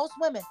 but for most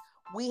women,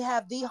 we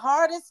have the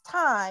hardest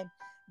time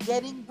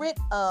getting rid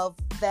of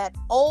that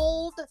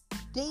old,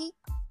 deep,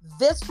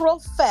 visceral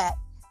fat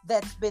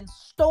that's been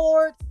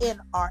stored in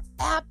our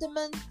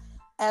abdomen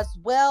as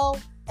well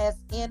as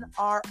in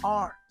our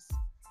arms.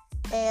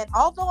 And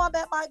although I'm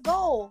at my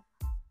goal,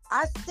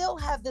 I still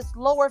have this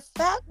lower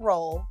fat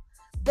roll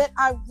that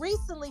I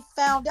recently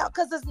found out,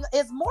 because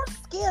it's more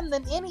skin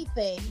than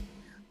anything.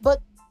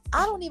 But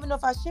I don't even know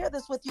if I share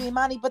this with you,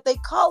 Imani, but they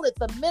call it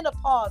the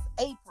menopause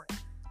apron,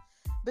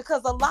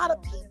 because a lot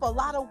of people, a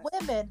lot of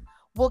women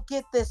will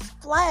get this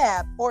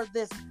flab or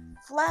this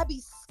flabby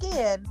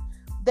skin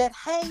that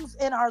hangs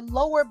in our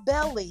lower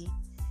belly.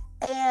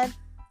 And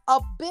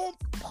a big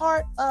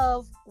part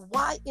of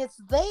why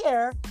it's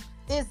there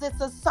is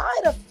it's a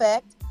side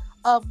effect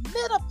of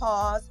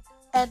menopause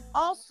and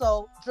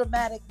also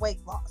dramatic weight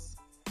loss.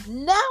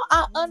 Now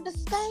I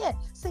understand.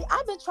 See,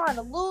 I've been trying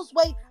to lose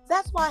weight.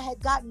 That's why I had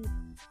gotten,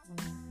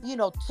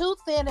 too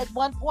thin at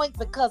one point,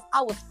 because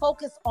I was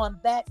focused on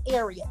that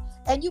area.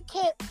 And you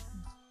can't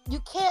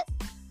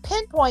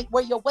pinpoint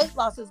where your weight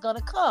loss is going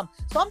to come.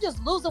 So I'm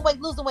just losing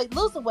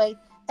weight.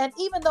 And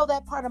even though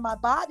that part of my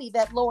body,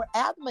 that lower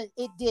abdomen,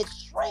 it did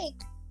shrink,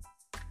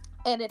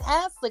 and it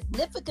has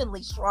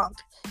significantly shrunk,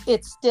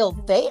 it's still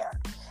there.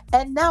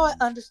 And now I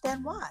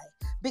understand why.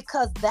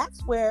 Because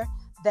that's where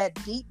that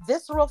deep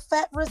visceral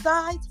fat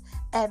resides,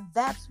 and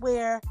that's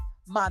where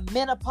my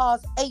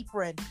menopause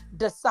apron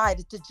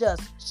decided to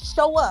just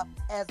show up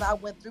as I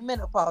went through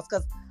menopause.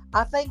 Because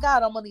I thank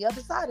God I'm on the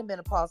other side of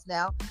menopause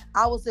now.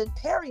 I was in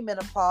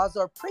perimenopause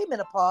or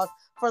premenopause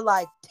for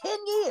like 10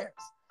 years.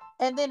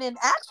 And then in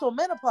actual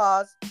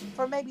menopause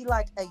for maybe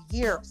like a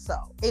year or so.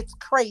 It's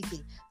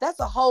crazy. That's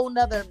a whole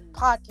nother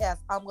podcast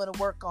I'm going to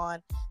work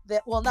on.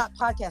 Not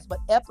podcast, but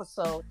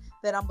episode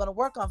that I'm going to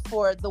work on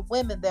for the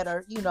women that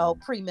are,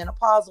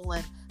 premenopausal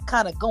and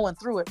kind of going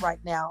through it right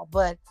now.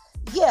 But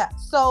yeah,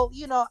 so,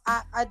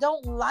 I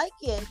don't like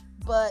it,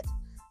 but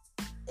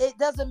it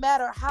doesn't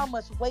matter how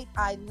much weight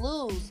I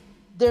lose.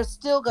 There's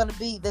still going to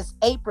be this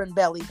apron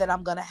belly that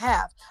I'm going to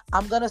have.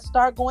 I'm going to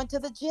start going to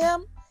the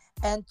gym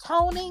and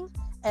toning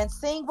and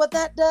seeing what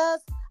that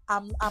does.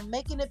 I'm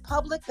making it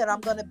public that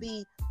I'm going to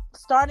be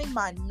starting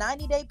my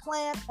 90-day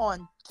plan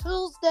on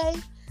Tuesday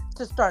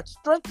to start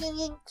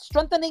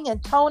strengthening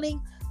and toning,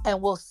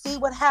 and we'll see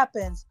what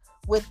happens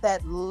with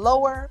that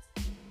lower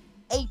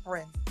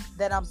apron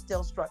that I'm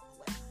still struggling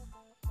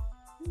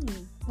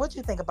with. What do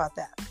you think about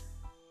that?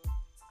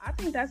 I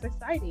think that's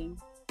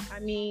exciting. I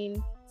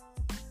mean,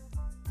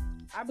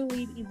 I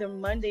believe either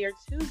Monday or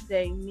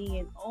Tuesday, me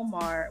and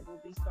Omar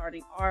will be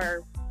starting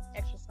our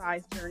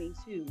exercise journey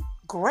too.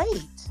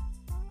 Great.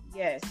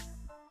 Yes.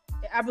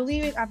 I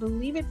believe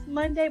it's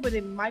Monday, but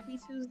it might be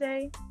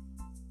Tuesday.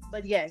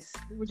 But yes,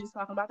 we were just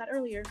talking about that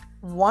earlier.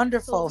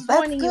 Wonderful. So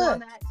that's good. On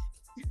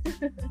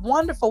that.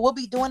 Wonderful. We'll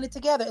be doing it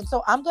together. And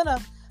so I'm going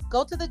to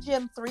go to the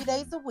gym 3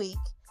 days a week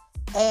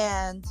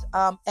and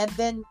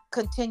then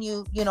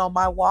continue,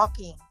 my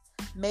walking,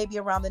 maybe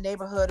around the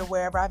neighborhood or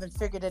wherever. I haven't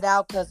figured it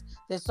out because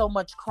there's so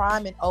much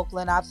crime in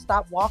Oakland. I've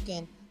stopped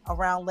walking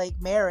around Lake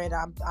Merritt.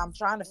 I'm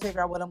trying to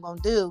figure out what I'm going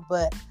to do,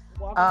 but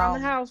walk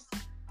around the house.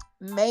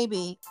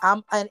 Maybe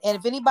and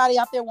if anybody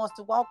out there wants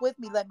to walk with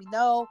me, let me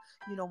know.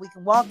 We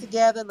can walk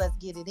together. Let's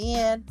get it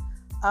in.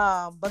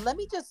 But let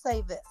me just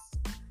say this.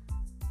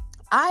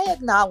 I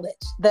acknowledge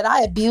that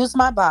I abused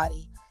my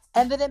body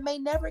and that it may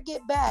never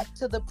get back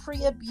to the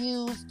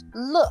pre-abused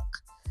look,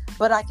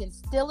 but I can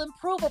still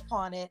improve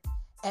upon it.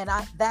 And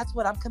that's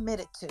what I'm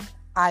committed to.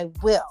 I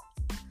will.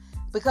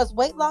 Because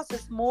weight loss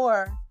is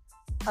more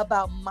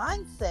about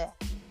mindset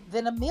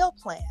than a meal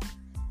plan.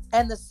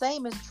 And the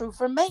same is true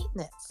for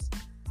maintenance.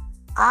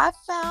 I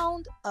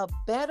found a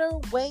better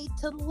way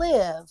to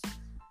live,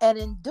 and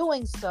in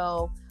doing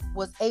so,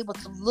 was able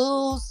to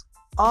lose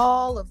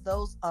all of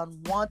those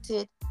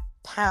unwanted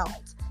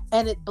pounds.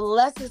 And it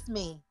blesses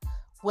me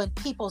when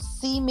people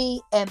see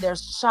me and they're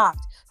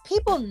shocked.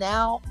 People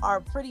now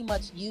are pretty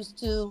much used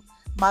to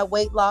my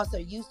weight loss.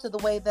 They're used to the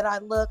way that I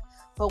look.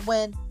 But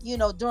when,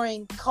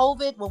 during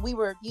COVID, when we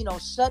were,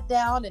 shut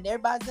down and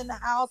everybody's in the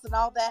house and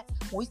all that,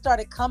 when we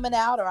started coming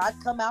out, or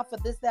I'd come out for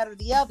this, that, or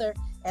the other,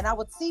 and I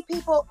would see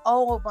people,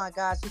 oh my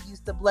gosh, it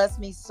used to bless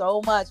me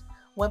so much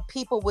when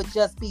people would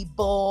just be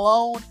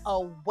blown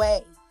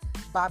away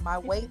by my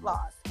weight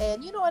loss.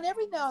 And, and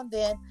every now and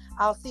then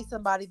I'll see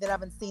somebody that I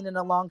haven't seen in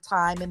a long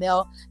time, and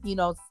they'll,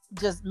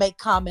 just make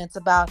comments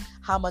about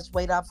how much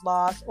weight I've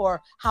lost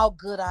or how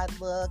good I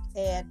look.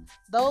 And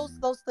those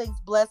things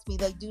bless me.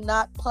 They do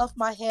not puff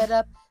my head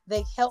up.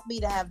 They help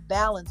me to have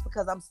balance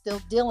because I'm still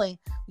dealing,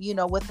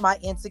 with my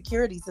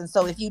insecurities. And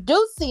so if you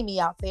do see me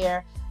out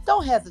there,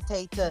 don't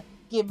hesitate to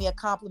give me a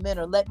compliment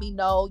or let me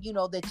know,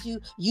 that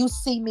you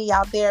see me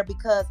out there,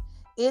 because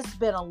it's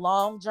been a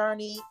long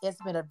journey. It's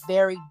been a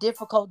very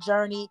difficult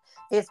journey.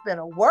 It's been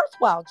a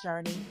worthwhile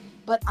journey,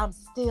 but I'm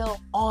still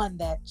on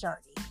that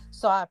journey.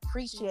 So I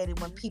appreciate it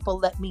when people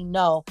let me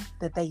know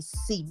that they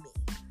see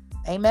me.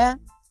 Amen.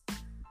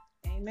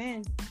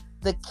 Amen.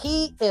 The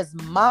key is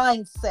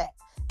mindset.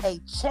 A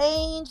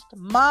changed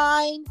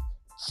mind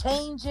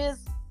changes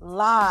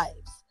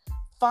lives.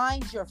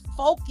 Find your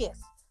focus.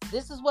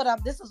 This is what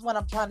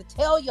I'm trying to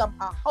tell you.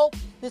 I hope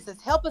this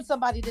is helping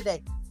somebody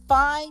today.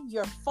 Find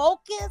your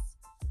focus,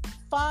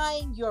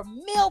 find your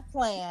meal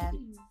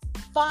plan,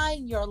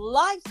 find your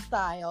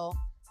lifestyle,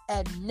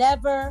 and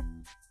never,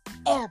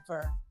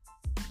 ever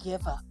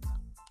give up.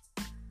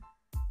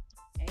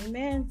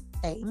 Amen.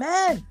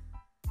 Amen.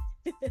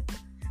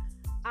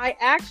 I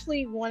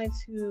actually wanted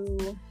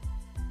to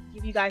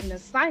give you guys an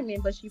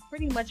assignment, but you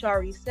pretty much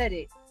already said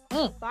it.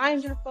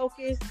 Find your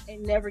focus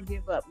and never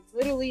give up.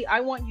 Literally,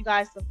 I want you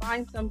guys to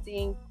find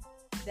something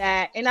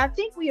that, and I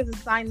think we have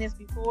assigned this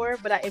before,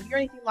 but if you're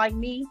anything like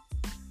me,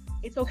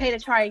 it's okay to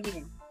try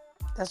again.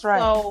 That's right.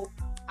 So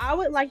I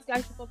would like you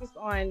guys to focus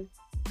on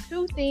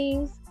 2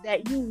 things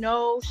that you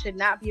know should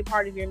not be a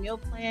part of your meal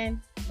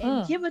plan,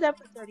 and give it up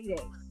for 30 days.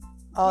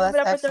 Oh, give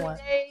it up excellent.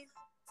 for 30 days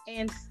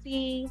and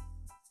see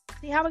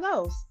how it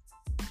goes.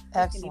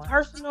 Excellent. It can be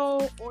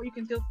personal, or you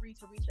can feel free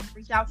to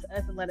reach out to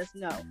us and let us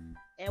know,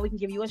 and we can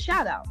give you a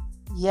shout out.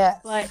 Yes.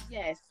 But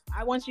yes,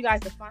 I want you guys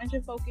to find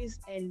your focus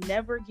and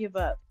never give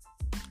up.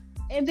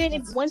 And then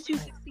once you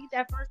succeed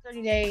that first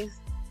 30 days,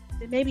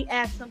 then maybe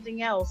add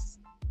something else,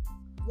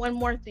 one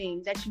more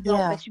thing that you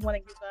want to give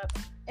up,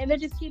 and then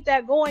just keep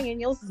that going, and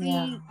you'll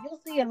see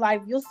in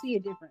life, you'll see a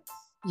difference.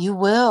 You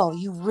will.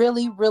 You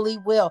really, really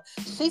will.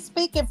 She's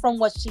speaking from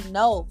what she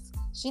knows.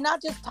 She's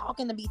not just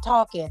talking to be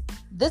talking.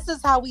 This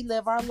is how we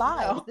live our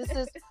lives. No.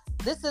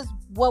 This is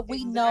what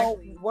we know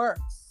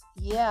works.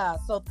 Yeah.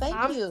 So thank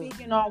you. I'm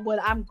speaking on what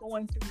I'm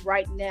going through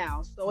right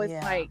now. So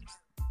it's like,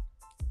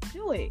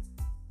 do it.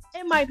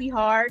 It might be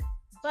hard,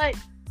 but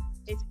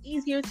it's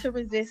easier to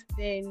resist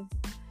than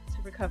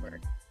to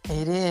recover.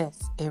 It is.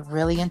 It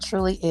really and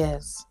truly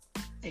is.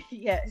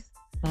 Yes.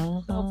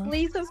 So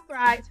please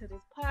subscribe to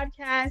this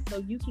podcast so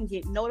you can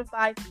get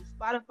notified through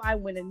Spotify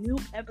when a new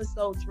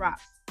episode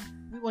drops.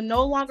 We will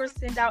no longer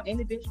send out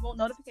individual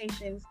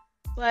notifications,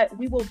 but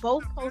we will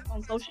both post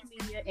on social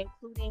media,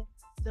 including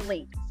the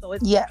link. So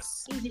it's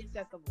easy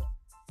accessible.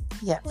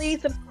 Yes.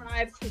 Please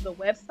subscribe to the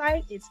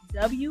website. It's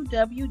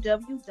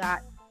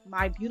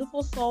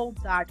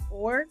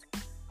www.mybeautifulsoul.org.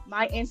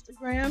 My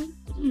Instagram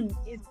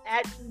is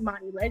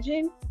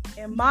 @ImaniLegend.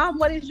 And Mom,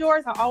 what is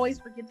yours? I always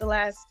forget the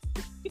last.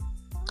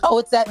 Oh,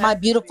 it's at My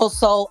Beautiful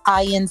Soul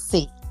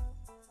INC.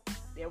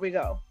 There we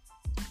go.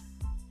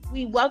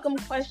 We welcome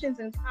questions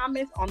and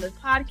comments on the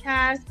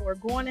podcast, or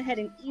going ahead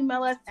and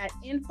email us at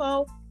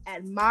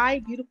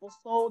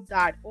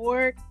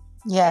info@mybeautifulsoul.org.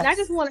 Yes. And I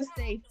just want to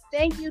say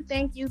thank you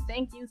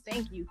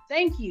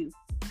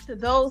to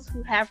those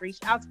who have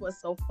reached out to us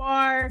so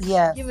far,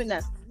 giving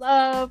us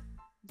love,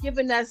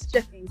 giving us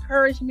just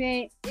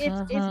encouragement.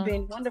 It's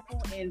been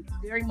wonderful and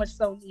very much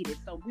so needed.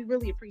 So we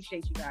really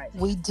appreciate you guys.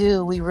 We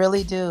do. We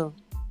really do.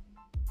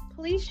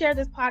 Please share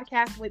this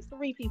podcast with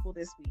 3 people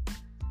this week.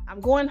 I'm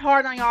going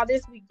hard on y'all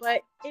this week,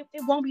 but it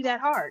won't be that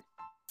hard.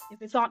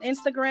 If it's on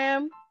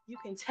Instagram, you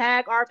can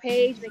tag our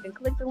page. They can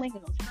click the link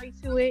and go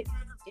straight to it.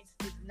 It's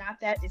not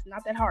that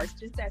hard. It's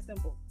just that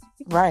simple.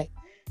 Right.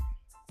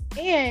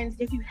 And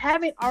if you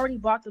haven't already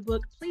bought the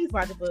book, please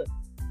buy the book.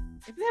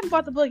 If you haven't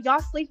bought the book,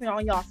 y'all sleeping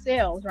on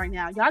yourselves right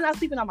now. Y'all not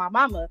sleeping on my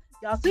mama.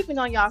 Y'all sleeping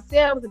on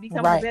yourselves to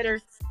become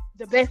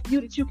the best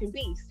you that you can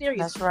be.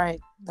 Seriously.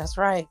 That's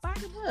right. Buy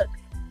the book.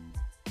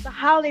 The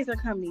holidays are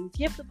coming.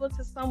 Give the book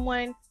to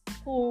someone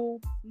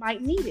who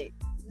might need it.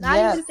 Not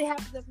even if they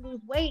have to just lose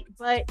weight,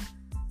 but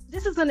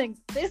this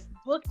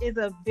book is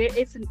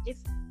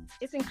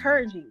it's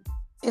encouraging.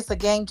 It's a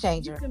game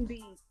changer.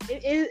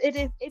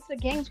 It's a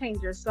game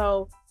changer.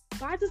 So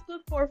buy this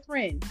book for a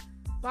friend.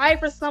 Buy it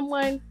for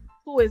someone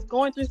who is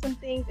going through some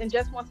things and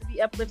just wants to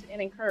be uplifted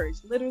and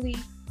encouraged. Literally,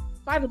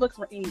 buy the book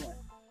for anyone.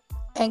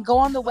 And go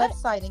on the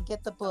website and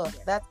get the book.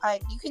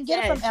 You can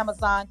get it from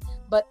Amazon,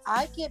 but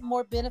I get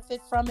more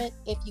benefit from it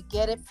if you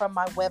get it from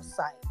my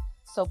website.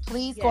 So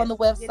please go on the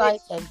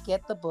website and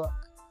get the book.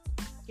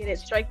 Get it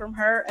straight from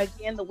her.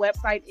 Again, the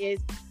website is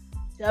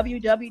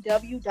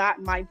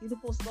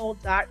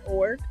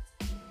www.mybeautifulsoul.org.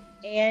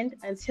 And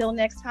until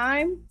next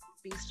time,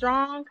 be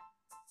strong.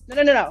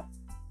 No.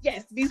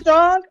 Yes, be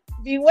strong,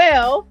 be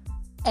well,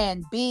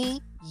 and be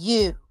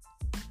you.